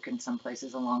broke in some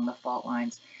places along the fault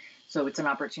lines. So it's an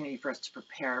opportunity for us to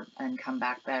prepare and come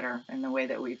back better in the way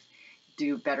that we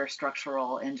do better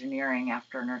structural engineering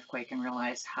after an earthquake and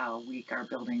realize how weak our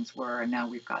buildings were, and now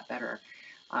we've got better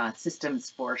systems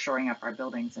for shoring up our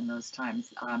buildings in those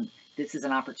times. This is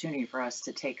an opportunity for us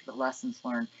to take the lessons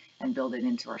learned and build it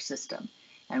into our system.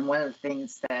 And one of the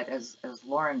things that, as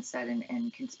Lauren said,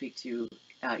 and can speak to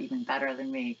even better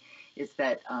than me, is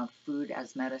that food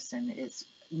as medicine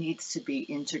needs to be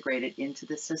integrated into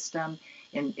the system,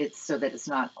 and it's so that it's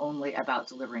not only about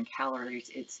delivering calories,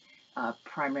 it's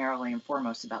primarily and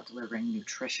foremost about delivering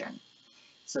nutrition,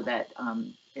 so that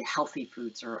healthy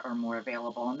foods are more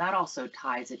available. And that also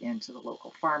ties it into the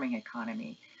local farming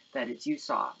economy that, as you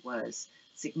saw, was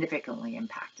significantly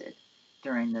impacted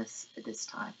during this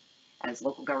time, as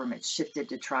local governments shifted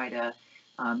to try to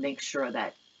make sure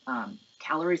that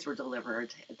calories were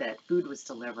delivered, that food was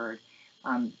delivered.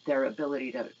 Their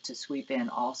ability to sweep in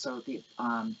also the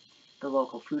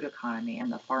local food economy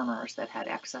and the farmers that had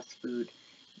excess food,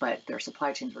 but their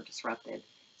supply chains were disrupted.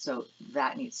 So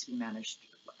that needs to be managed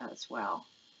as well.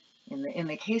 In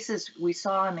the cases we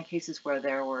saw, in the cases where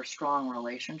there were strong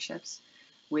relationships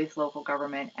with local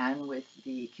government and with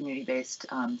the community-based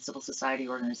civil society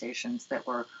organizations that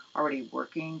were already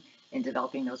working in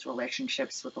developing those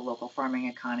relationships with the local farming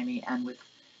economy and with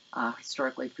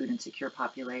historically food insecure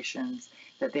populations,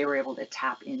 that they were able to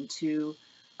tap into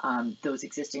those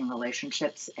existing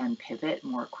relationships and pivot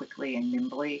more quickly and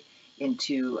nimbly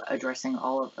into addressing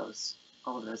all of those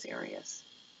areas.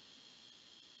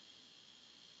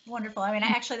 Wonderful. I mean,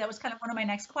 actually, that was kind of one of my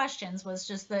next questions, was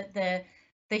just the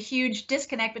huge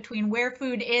disconnect between where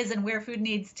food is and where food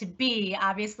needs to be.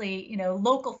 Obviously,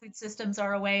 local food systems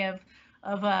are a way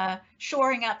of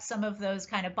shoring up some of those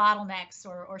kind of bottlenecks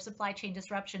or supply chain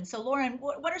disruptions. So, Lauren,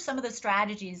 what are some of the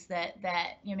strategies that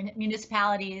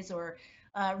municipalities or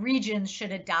regions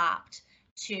should adopt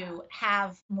to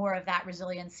have more of that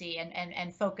resiliency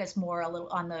and focus more a little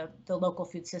on the local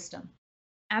food system?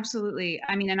 Absolutely.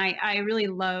 I mean, and I really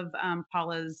love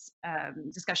Paula's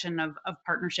discussion of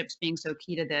partnerships being so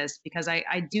key to this, because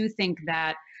I do think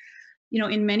that,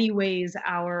 in many ways,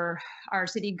 our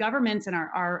city governments and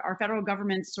our federal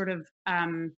governments sort of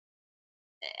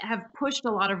have pushed a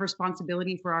lot of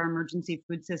responsibility for our emergency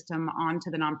food system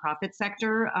onto the nonprofit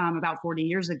sector about 40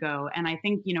 years ago. And I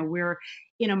think, we're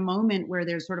in a moment where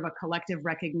there's sort of a collective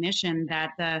recognition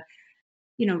that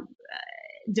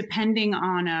depending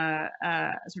on a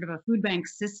sort of a food bank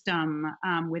system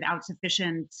without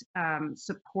sufficient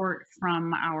support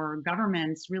from our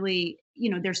governments, really,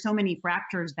 there's so many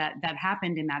fractures that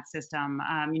happened in that system.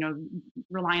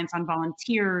 Reliance on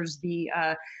volunteers, the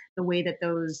way that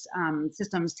those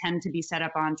systems tend to be set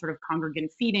up on sort of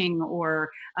congregant feeding,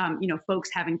 or folks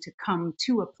having to come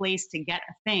to a place to get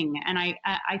a thing. And I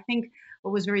think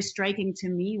what was very striking to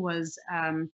me was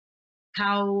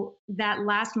how that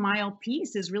last mile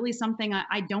piece is really something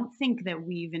I don't think that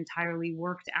we've entirely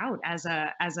worked out as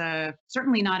a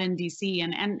certainly not in DC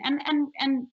and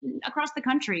across the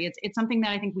country. It's something that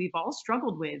I think we've all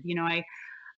struggled with.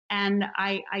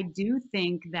 I do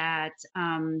think that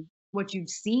what you've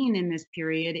seen in this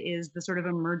period is the sort of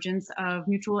emergence of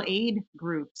mutual aid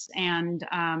groups and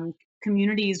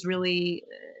communities really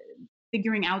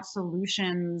figuring out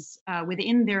solutions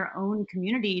within their own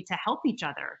community to help each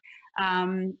other.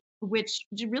 Which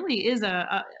really is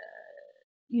harkens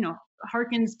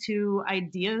to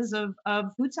ideas of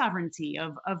food sovereignty,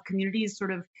 of communities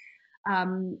sort of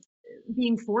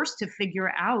being forced to figure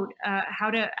out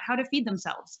how to feed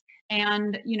themselves.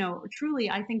 And, truly,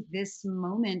 I think this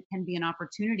moment can be an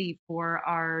opportunity for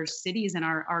our cities and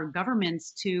our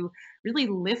governments to really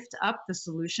lift up the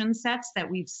solution sets that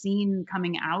we've seen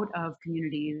coming out of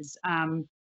communities.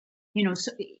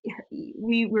 So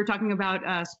we were talking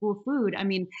about school food. I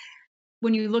mean,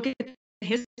 when you look at the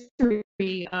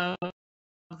history of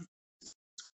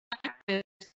really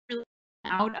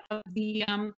out of the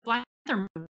Black Panther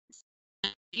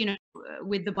movement,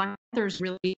 with the Black Panthers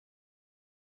really.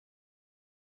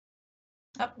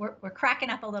 Oh, we're cracking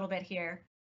up a little bit here.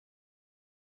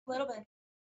 A little bit.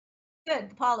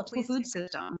 Good, Paula, please. Food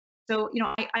system. So,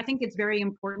 I think it's very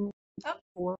important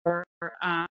for.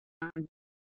 Am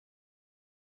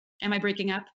I breaking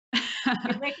up?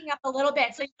 You're breaking up a little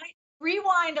bit, so you might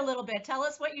rewind a little bit. Tell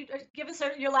us what you give us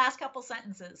your last couple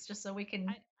sentences, just so we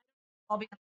can all be.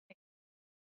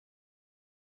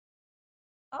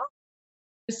 Oh,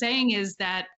 What I was saying is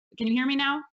that. Can you hear me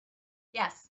now?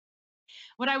 Yes.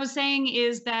 What I was saying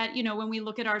is that, when we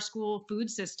look at our school food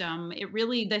system,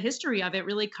 the history of it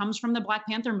really comes from the Black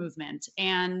Panther movement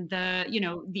and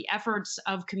the efforts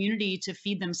of community to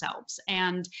feed themselves,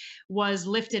 and was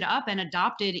lifted up and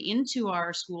adopted into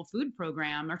our school food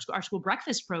program, our school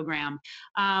breakfast program.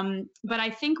 But I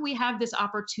think we have this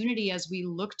opportunity as we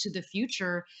look to the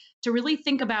future to really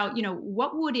think about,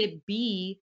 what would it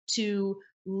be to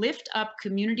lift up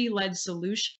community-led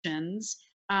solutions,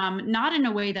 not in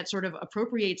a way that sort of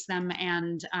appropriates them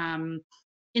and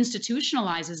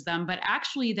institutionalizes them, but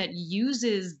actually that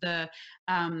uses the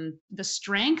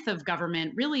strength of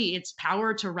government, really its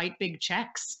power to write big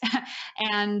checks,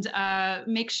 and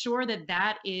make sure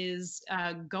that is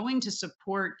going to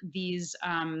support these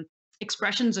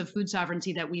expressions of food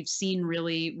sovereignty that we've seen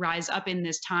really rise up in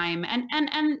this time, and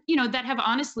that have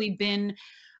honestly been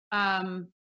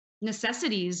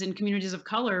necessities in communities of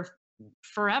color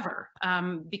forever,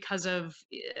 because of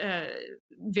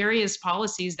various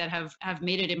policies that have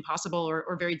made it impossible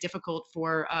or very difficult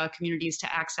for communities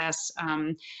to access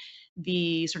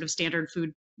the sort of standard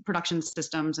food production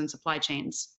systems and supply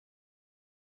chains.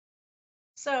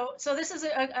 So this is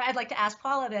I'd like to ask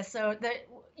Paula this. So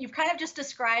you've kind of just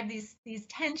described these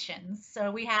tensions.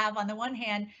 So we have, on the one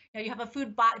hand, you have a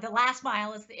food box. The last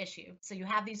mile is the issue. So you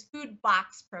have these food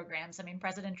box programs. I mean,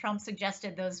 President Trump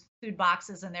suggested those food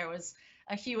boxes, and there was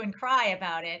a hue and cry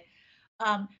about it,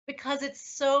 because it's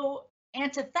so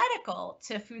antithetical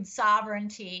to food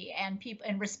sovereignty and people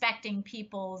and respecting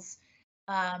people's,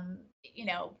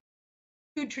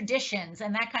 food traditions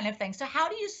and that kind of thing. So how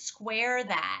do you square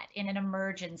that in an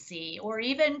emergency, or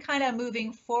even kind of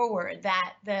moving forward,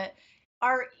 that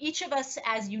are each of us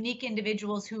as unique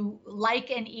individuals who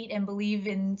like and eat and believe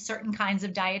in certain kinds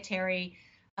of dietary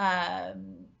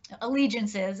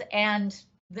allegiances, and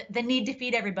the need to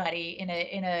feed everybody in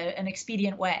an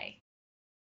expedient way?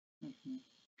 Mm-hmm.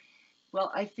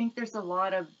 Well, I think there's a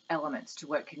lot of elements to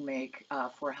what can make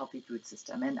for a healthy food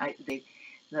system, and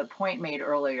the point made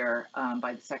earlier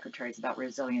by the secretaries about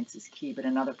resilience is key, but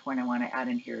another point I want to add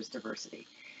in here is diversity,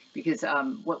 because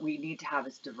what we need to have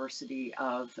is diversity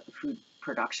of food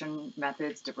production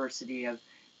methods, diversity of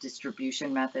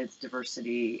distribution methods,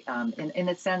 diversity in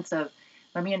a sense of,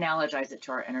 let me analogize it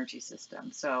to our energy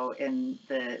system. So in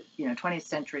the 20th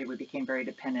century, we became very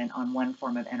dependent on one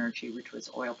form of energy, which was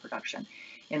oil production.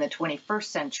 In the 21st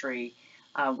century,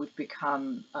 we've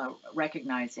become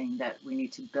recognizing that we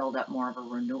need to build up more of a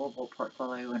renewable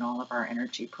portfolio in all of our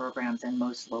energy programs, and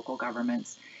most local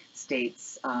governments,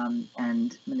 states,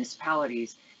 and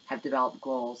municipalities have developed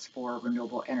goals for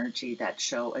renewable energy that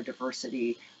show a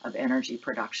diversity of energy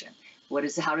production.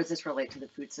 How does this relate to the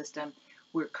food system?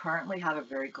 We currently have a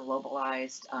very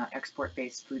globalized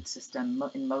export-based food system.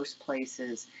 In most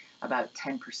places, about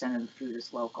 10% of the food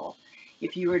is local.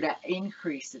 If you were to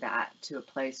increase that to a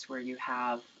place where you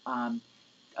have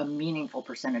a meaningful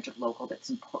percentage of local that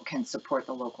can support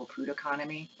the local food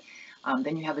economy,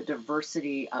 then you have a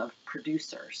diversity of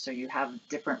producers. So you have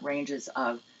different ranges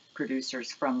of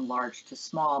producers from large to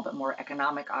small, but more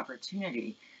economic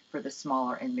opportunity for the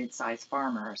smaller and mid-sized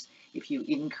farmers. If you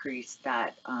increase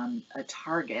that a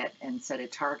target and set a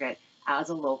target as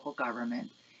a local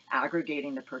government,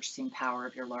 aggregating the purchasing power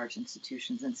of your large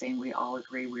institutions and saying, we all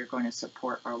agree we're going to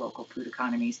support our local food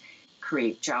economies,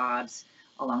 create jobs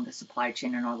along the supply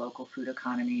chain in our local food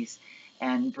economies,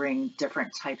 and bring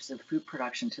different types of food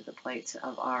production to the plates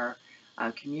of our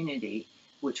community,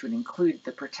 which would include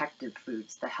the protective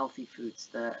foods, the healthy foods,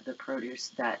 the produce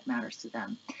that matters to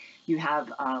them. You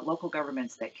have local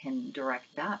governments that can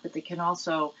direct that, but they can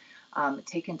also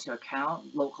take into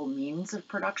account local means of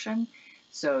production.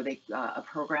 So a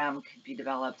program could be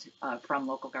developed from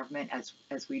local government,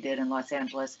 as we did in Los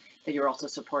Angeles, that you're also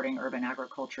supporting urban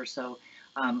agriculture. So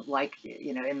in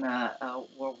the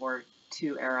World War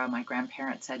II era, my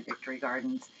grandparents had victory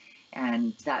gardens,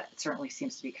 and that certainly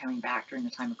seems to be coming back during the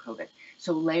time of COVID.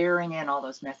 So layering in all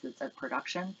those methods of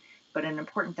production, but an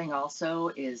important thing also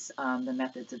is the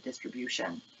methods of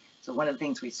distribution. So one of the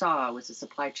things we saw was a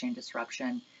supply chain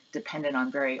disruption dependent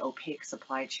on very opaque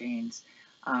supply chains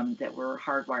that were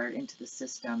hardwired into the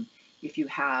system. If you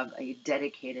have a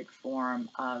dedicated form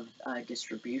of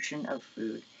distribution of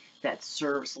food that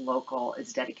serves local,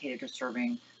 is dedicated to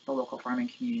serving the local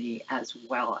farming community as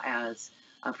well as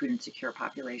food insecure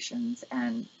populations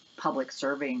and public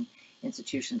serving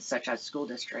institutions such as school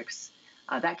districts,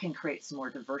 that can create some more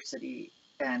diversity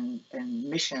and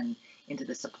mission into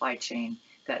the supply chain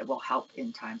that will help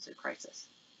in times of crisis.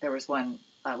 There was one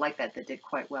like that did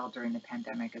quite well during the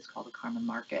pandemic. It's called the Carmen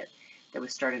Market, that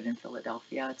was started in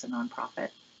Philadelphia. It's a nonprofit,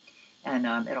 and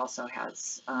it also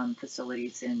has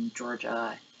facilities in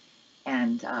Georgia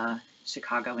and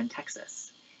Chicago and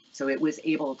Texas. So it was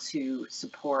able to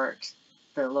support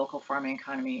the local farming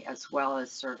economy as well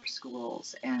as serve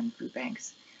schools and food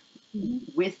banks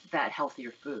with that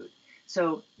healthier food.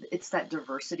 So it's that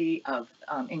diversity of,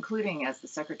 including, as the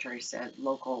secretary said,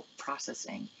 local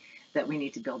processing that we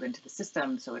need to build into the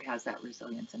system so it has that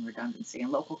resilience and redundancy. And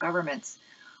local governments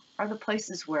are the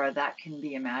places where that can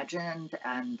be imagined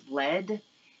and led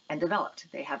and developed.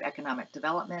 They have economic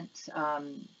development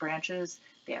branches,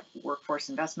 they have workforce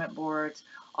investment boards.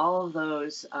 All of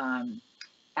those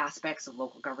aspects of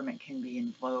local government can be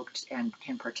invoked and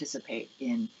can participate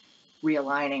in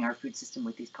realigning our food system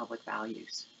with these public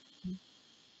values.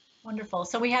 Wonderful.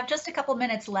 So we have just a couple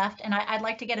minutes left, and I'd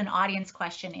like to get an audience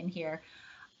question in here.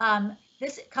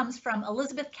 This comes from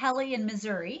Elizabeth Kelly in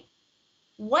Missouri.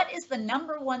 What is the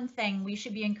number one thing we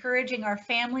should be encouraging our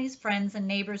families, friends, and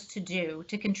neighbors to do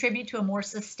to contribute to a more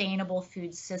sustainable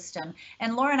food system?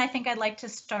 And Lauren, I think I'd like to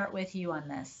start with you on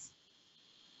this.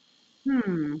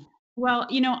 Well,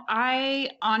 I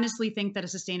honestly think that a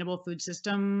sustainable food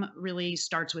system really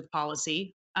starts with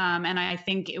policy. And I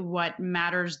think what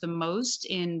matters the most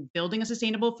in building a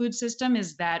sustainable food system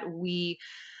is that we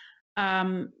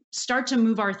start to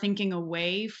move our thinking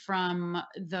away from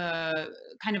the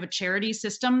kind of a charity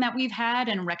system that we've had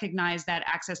and recognize that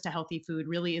access to healthy food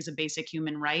really is a basic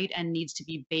human right and needs to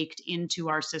be baked into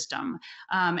our system.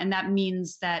 And that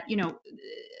means that,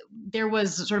 there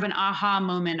was sort of an aha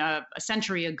moment a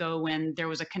century ago when there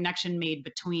was a connection made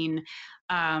between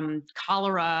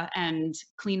cholera and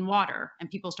clean water. And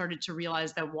people started to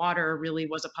realize that water really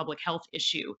was a public health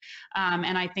issue.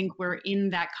 And I think we're in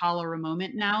that cholera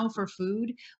moment now for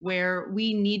food, where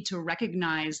we need to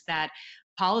recognize that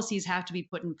policies have to be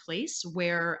put in place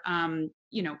where,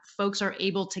 folks are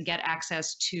able to get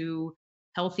access to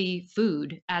healthy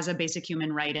food as a basic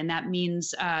human right. And that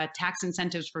means tax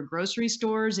incentives for grocery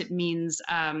stores. It means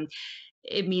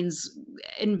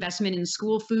investment in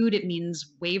school food. It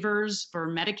means waivers for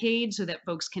Medicaid so that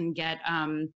folks can get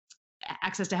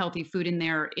access to healthy food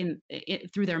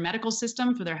through their medical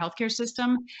system, through their healthcare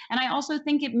system. And I also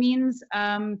think it means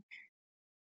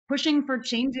pushing for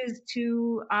changes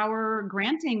to our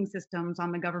granting systems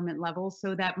on the government level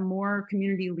so that more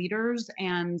community leaders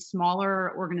and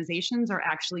smaller organizations are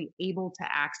actually able to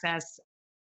access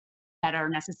that are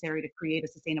necessary to create a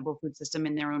sustainable food system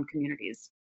in their own communities.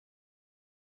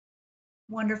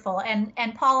 Wonderful.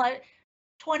 And Paula,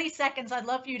 20 seconds, I'd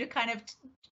love for you to kind of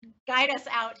guide us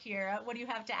out here. What do you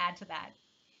have to add to that?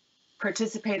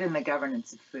 Participate in the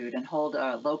governance of food and hold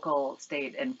local,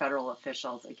 state, and federal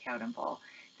officials accountable.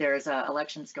 There's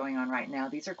elections going on right now.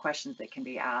 These are questions that can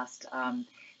be asked.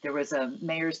 There was a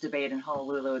mayor's debate in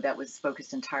Honolulu that was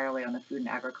focused entirely on the food and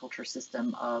agriculture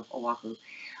system of Oahu.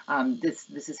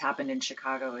 This has happened in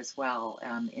Chicago as well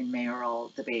in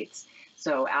mayoral debates.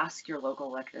 So ask your local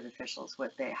elected officials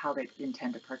how they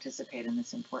intend to participate in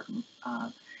this important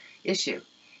issue.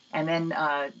 And then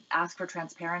ask for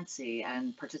transparency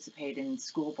and participate in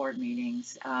school board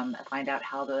meetings. Find out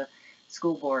how the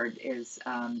school board is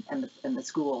and the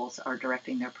schools are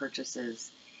directing their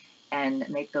purchases, and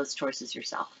make those choices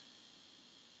yourself.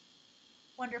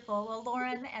 Wonderful. Well,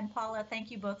 Lauren and Paula, thank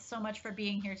you both so much for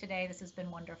being here today. This has been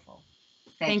wonderful.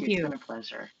 Thank you. It's been a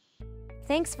pleasure.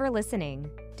 Thanks for listening.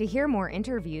 To hear more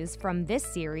interviews from this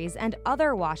series and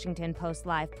other Washington Post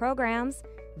Live programs,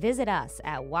 visit us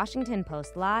at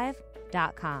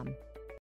WashingtonPostLive.com.